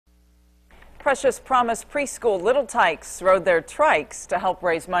Precious Promise Preschool Little Tykes rode their trikes to help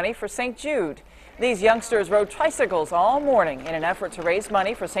raise money for St. Jude. These youngsters rode tricycles all morning in an effort to raise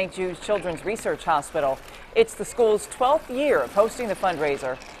money for St. Jude's Children's Research Hospital. It's the school's 12th year of hosting the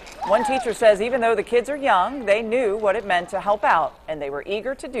fundraiser. One teacher says even though the kids are young, they knew what it meant to help out, and they were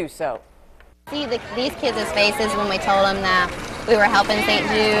eager to do so. See these kids' faces when we told them that we were helping St.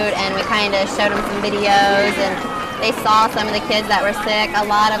 Jude, and we kind of showed them some videos, and they saw some of the kids that were sick. A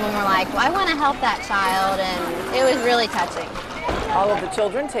lot of them were like, well, I want to help that child, and it was really touching. All of the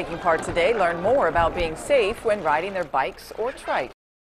children taking part today learned more about being safe when riding their bikes or trike.